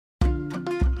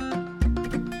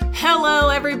Hello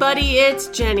everybody, it's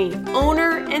Jenny,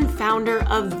 owner and founder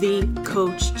of The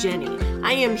Coach Jenny.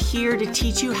 I am here to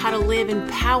teach you how to live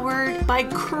empowered by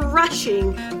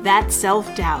crushing that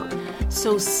self-doubt.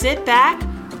 So sit back,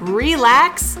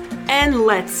 relax, and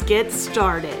let's get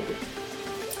started.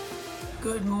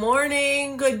 Good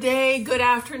morning, good day, good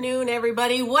afternoon,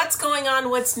 everybody. What's going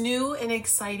on? What's new and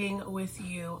exciting with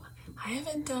you? I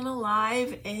haven't done a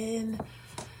live in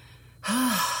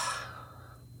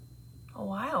a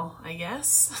while, I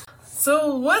guess.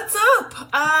 So what's up?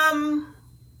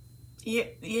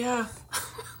 Yeah.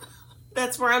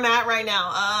 That's where I'm at right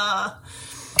now.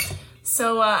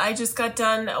 So I just got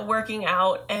done working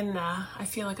out and I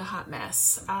feel like a hot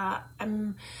mess.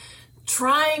 I'm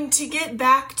trying to get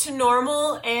back to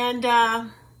normal and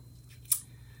I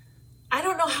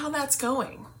don't know how that's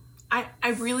going. I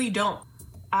really don't.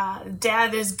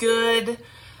 Dad is good.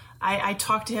 I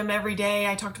talk to him every day.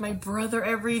 I talk to my brother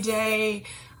every day.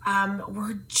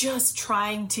 We're just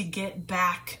trying to get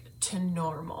back to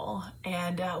normal.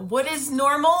 And what is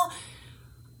normal?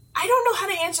 I don't know how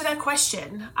to answer that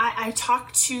question. I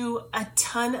talked to a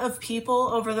ton of people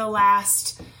over the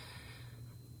last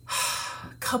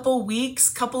couple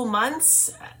weeks, couple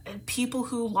months, people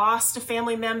who lost a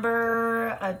family member,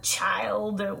 a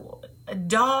child, a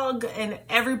dog, and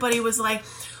everybody was like,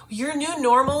 your new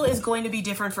normal is going to be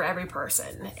different for every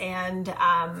person. And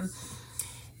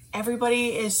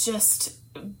everybody has just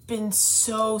been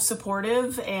so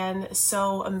supportive and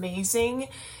so amazing,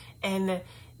 and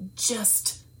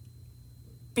just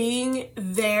being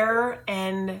there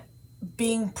and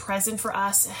being present for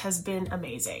us has been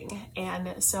amazing.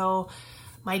 And so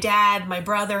my dad, my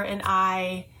brother, and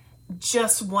I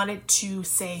just wanted to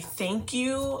say thank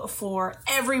you for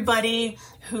everybody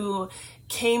who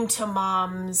came to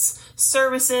Mom's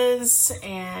services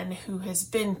and who has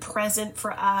been present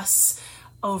for us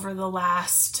over the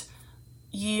last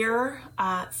year.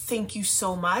 Thank you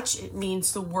so much. It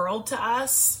means the world to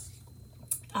us.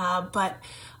 But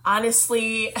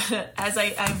honestly, as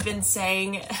I've been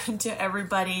saying to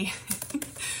everybody,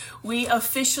 we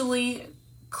officially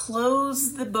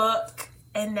closed the book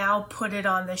and now put it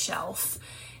on the shelf.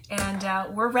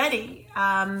 And we're ready.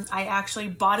 I actually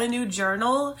bought a new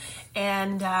journal,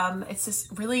 and it's this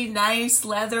really nice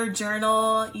leather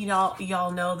journal. You know,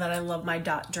 y'all know that I love my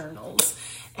dot journals,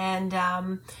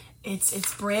 and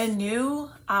it's brand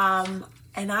new. And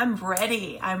I'm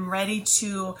ready. I'm ready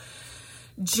to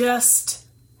just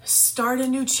start a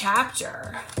new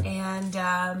chapter.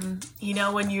 And you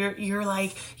know, when you're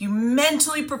like, you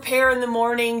mentally prepare in the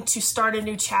morning to start a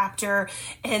new chapter,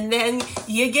 and then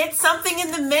you get something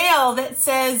in the mail that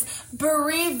says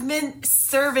bereavement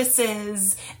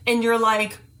services, and you're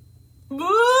like,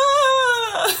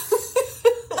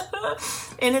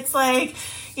 and it's like,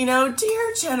 you know,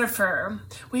 dear Jennifer,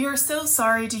 we are so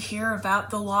sorry to hear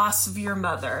about the loss of your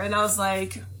mother. And I was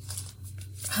like,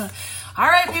 all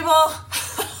right, people,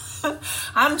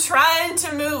 I'm trying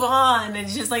to move on. And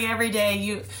it's just like every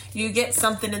day you get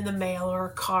something in the mail or a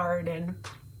card. And,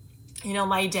 you know,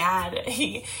 my dad,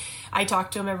 I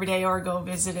talk to him every day or go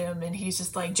visit him, and he's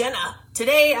just like, Jenna,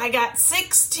 today I got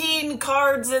 16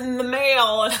 cards in the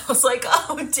mail. And I was like,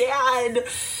 oh, Dad. And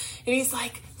he's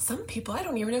like, some people, I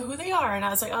don't even know who they are. And I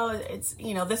was like, oh, it's,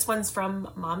 you know, this one's from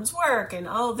Mom's work. And,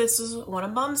 oh, this is one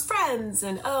of Mom's friends.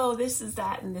 And, oh, this is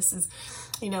that. And this is,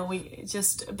 you know, we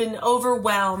just been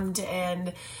overwhelmed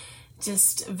and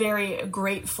just very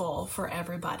grateful for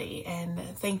everybody. And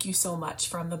thank you so much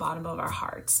from the bottom of our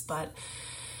hearts. But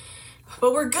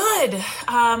we're good.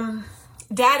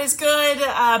 Dad is good.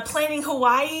 Planning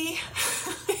Hawaii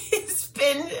has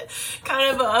been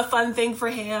kind of a fun thing for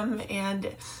him.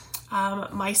 And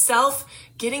myself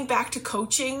getting back to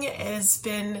coaching has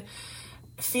been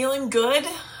feeling good.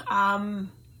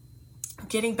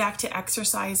 Getting back to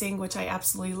exercising, which I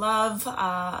absolutely love.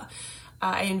 I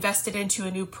invested into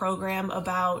a new program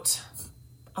about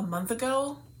a month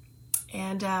ago,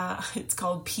 and it's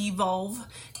called Pvolve,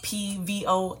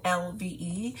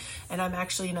 Pvolve, and I'm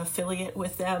actually an affiliate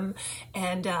with them.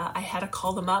 And I had to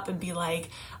call them up and be like,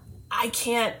 I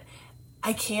can't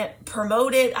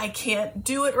promote it. I can't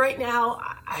do it right now.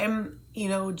 I'm, you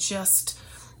know, just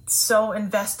so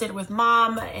invested with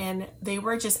Mom, and they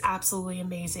were just absolutely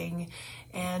amazing.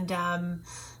 And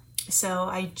so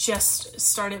I just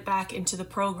started back into the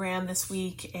program this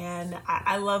week, and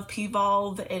I love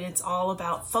Pvolve, and it's all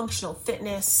about functional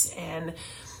fitness and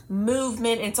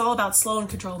movement. It's all about slow and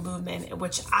controlled movement,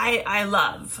 which I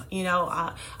love. You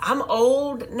know, I'm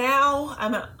old now.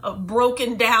 I'm a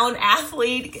broken down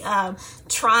athlete,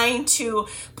 trying to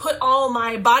put all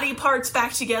my body parts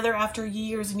back together after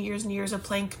years and years and years of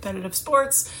playing competitive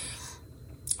sports.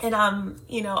 And,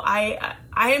 I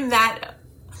am that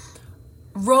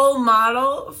role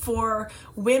model for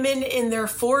women in their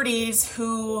 40s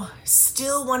who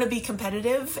still want to be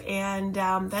competitive, and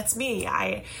that's me.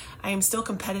 I am still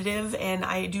competitive, and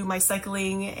I do my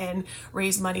cycling and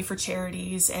raise money for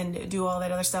charities and do all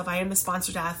that other stuff. I am a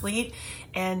sponsored athlete,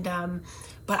 and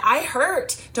but I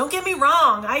hurt. Don't get me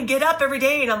wrong. I get up every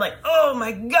day and I'm like, oh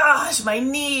my gosh, my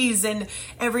knees and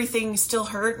everything still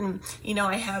hurt. And,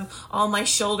 I have all my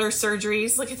shoulder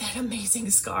surgeries. Look at that amazing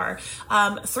scar.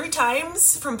 3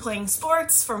 times from playing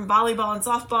sports, from volleyball and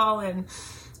softball. And,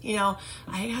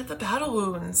 I had the battle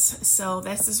wounds. So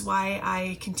this is why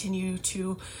I continue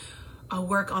to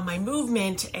work on my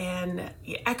movement and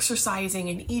exercising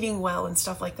and eating well and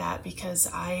stuff like that, because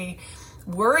I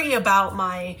worry about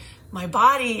my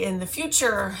body in the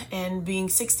future and being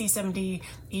 60, 70,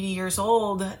 80 years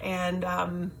old, and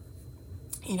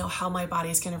how my body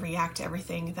is going to react to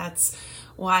everything. That's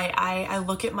why I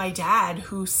look at my dad,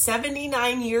 who's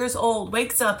 79 years old,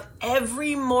 wakes up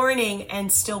every morning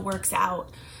and still works out.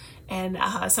 And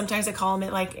sometimes I call him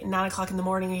at like 9 o'clock in the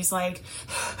morning. And he's like,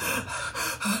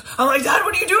 I'm like, Dad,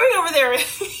 what are you doing over there?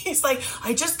 He's like,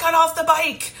 I just got off the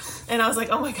bike. And I was like,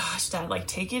 oh my gosh, Dad, like,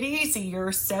 take it easy.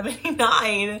 You're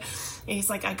 79. And he's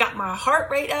like, I got my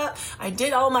heart rate up. I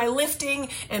did all my lifting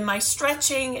and my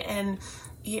stretching. And,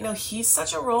 he's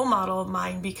such a role model of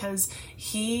mine, because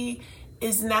he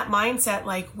is in that mindset.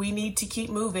 Like, we need to keep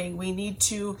moving. We need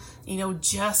to,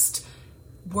 just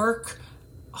work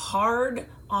hard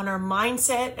on our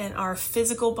mindset and our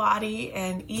physical body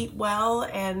and eat well.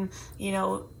 And,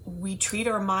 we treat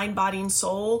our mind, body, and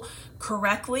soul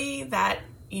correctly, that,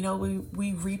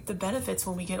 we reap the benefits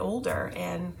when we get older.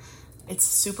 And it's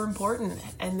super important.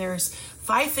 And there's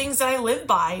 5 things that I live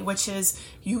by, which is: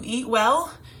 you eat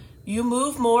well, you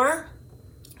move more,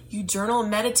 you journal and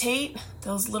meditate,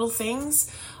 those little things,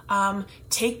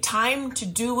 take time to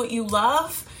do what you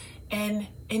love, and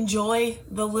enjoy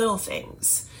the little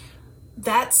things.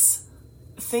 That's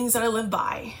things that I live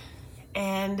by.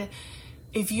 And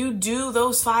if you do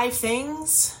those 5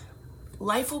 things,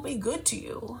 life will be good to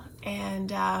you. And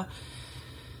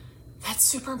that's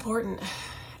super important.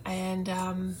 And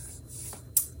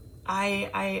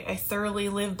I thoroughly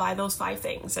live by those 5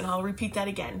 things. And I'll repeat that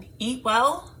again: eat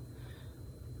well,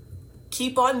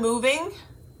 keep on moving.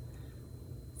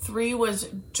 3 was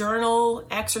journal,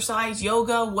 exercise,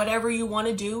 yoga, whatever you want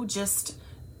to do, just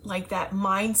like that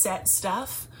mindset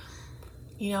stuff.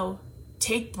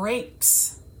 Take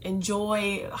breaks,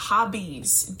 enjoy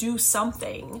hobbies, do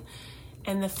something.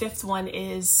 And the 5th one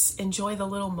is enjoy the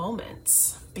little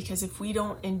moments, because if we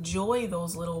don't enjoy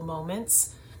those little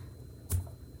moments,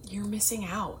 you're missing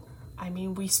out. I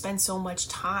mean, we spend so much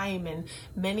time, and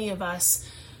many of us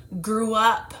grew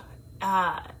up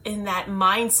in that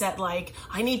mindset, like,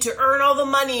 I need to earn all the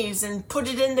monies and put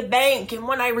it in the bank, and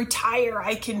when I retire,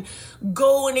 I can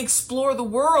go and explore the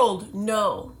world.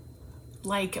 No.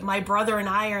 Like, my brother and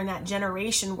I are in that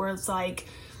generation where it's like,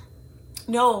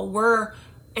 no, we're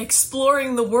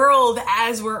exploring the world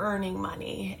as we're earning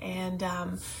money. And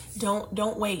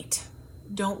don't wait.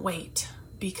 Don't wait,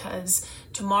 because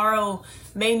tomorrow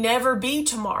may never be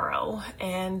tomorrow.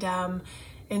 And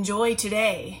enjoy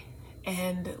today,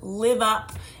 and live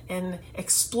up and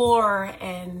explore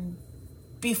and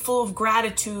be full of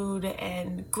gratitude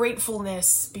and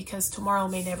gratefulness, because tomorrow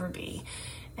may never be.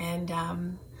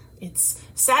 And it's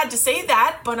sad to say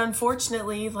that, but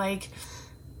unfortunately, like,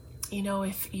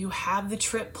 if you have the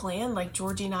trip planned, like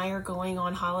Georgie and I are going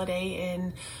on holiday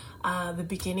in the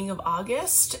beginning of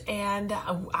August, and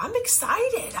I'm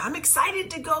excited. I'm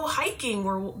excited to go hiking.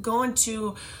 We're going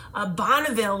to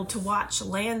Bonneville to watch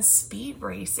land speed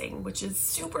racing, which is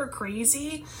super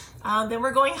crazy. Then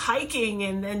we're going hiking,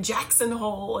 and then Jackson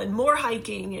Hole, and more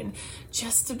hiking, and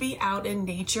just to be out in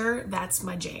nature, that's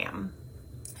my jam.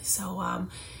 So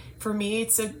for me,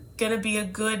 it's gonna be a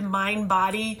good mind,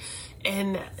 body,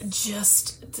 and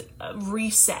just a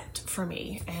reset for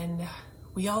me. And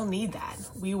we all need that.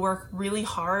 We work really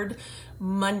hard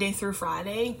Monday through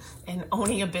Friday, and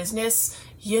owning a business,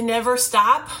 you never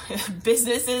stop.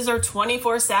 Businesses are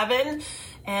 24/7,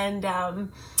 and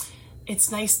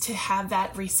it's nice to have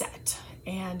that reset.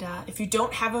 And if you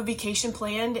don't have a vacation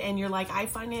planned, and you're like, I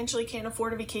financially can't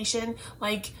afford a vacation,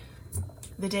 like,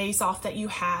 the days off that you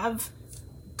have,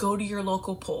 go to your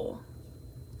local pool.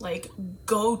 Like,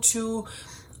 go to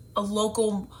a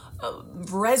local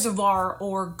reservoir,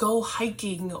 or go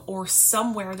hiking, or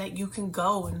somewhere that you can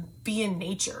go and be in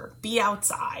nature, be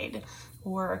outside,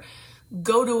 or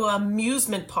go to an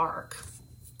amusement park,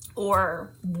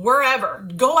 or wherever.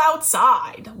 Go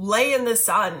outside, lay in the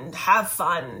sun, have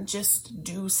fun, just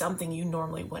do something you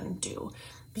normally wouldn't do,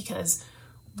 because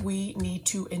we need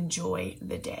to enjoy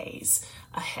the days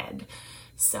ahead.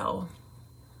 So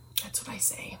that's what I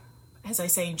say. As I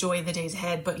say, enjoy the days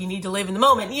ahead, but you need to live in the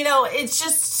moment. You know, it's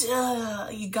just,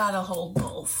 you gotta hold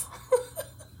both.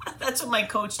 That's what my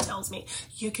coach tells me.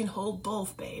 You can hold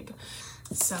both, babe.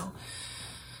 So,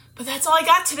 but that's all I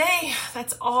got today.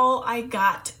 That's all I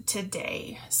got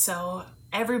today. So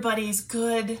everybody's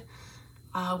good.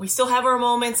 We still have our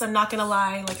moments. I'm not going to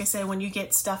lie. Like I said, when you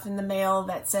get stuff in the mail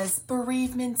that says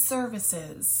bereavement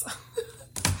services.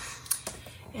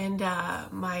 And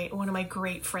one of my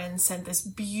great friends sent this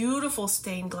beautiful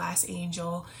stained glass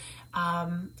angel.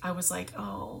 I was like,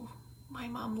 oh, my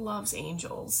mom loves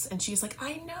angels. And she's like,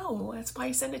 I know. That's why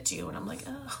I sent it to you. And I'm like,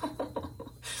 oh.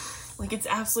 Like, it's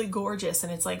absolutely gorgeous.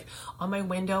 And it's like on my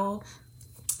window,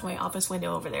 my office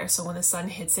window over there. So when the sun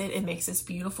hits it, it makes this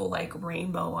beautiful like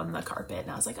rainbow on the carpet.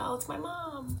 And I was like, oh, it's my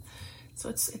mom. So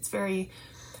it's very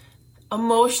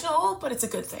emotional, but it's a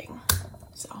good thing.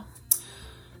 So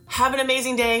have an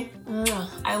amazing day.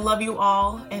 I love you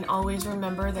all. And always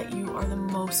remember that you are the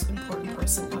most important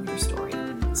person of your story.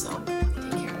 So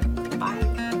take care.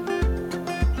 Bye.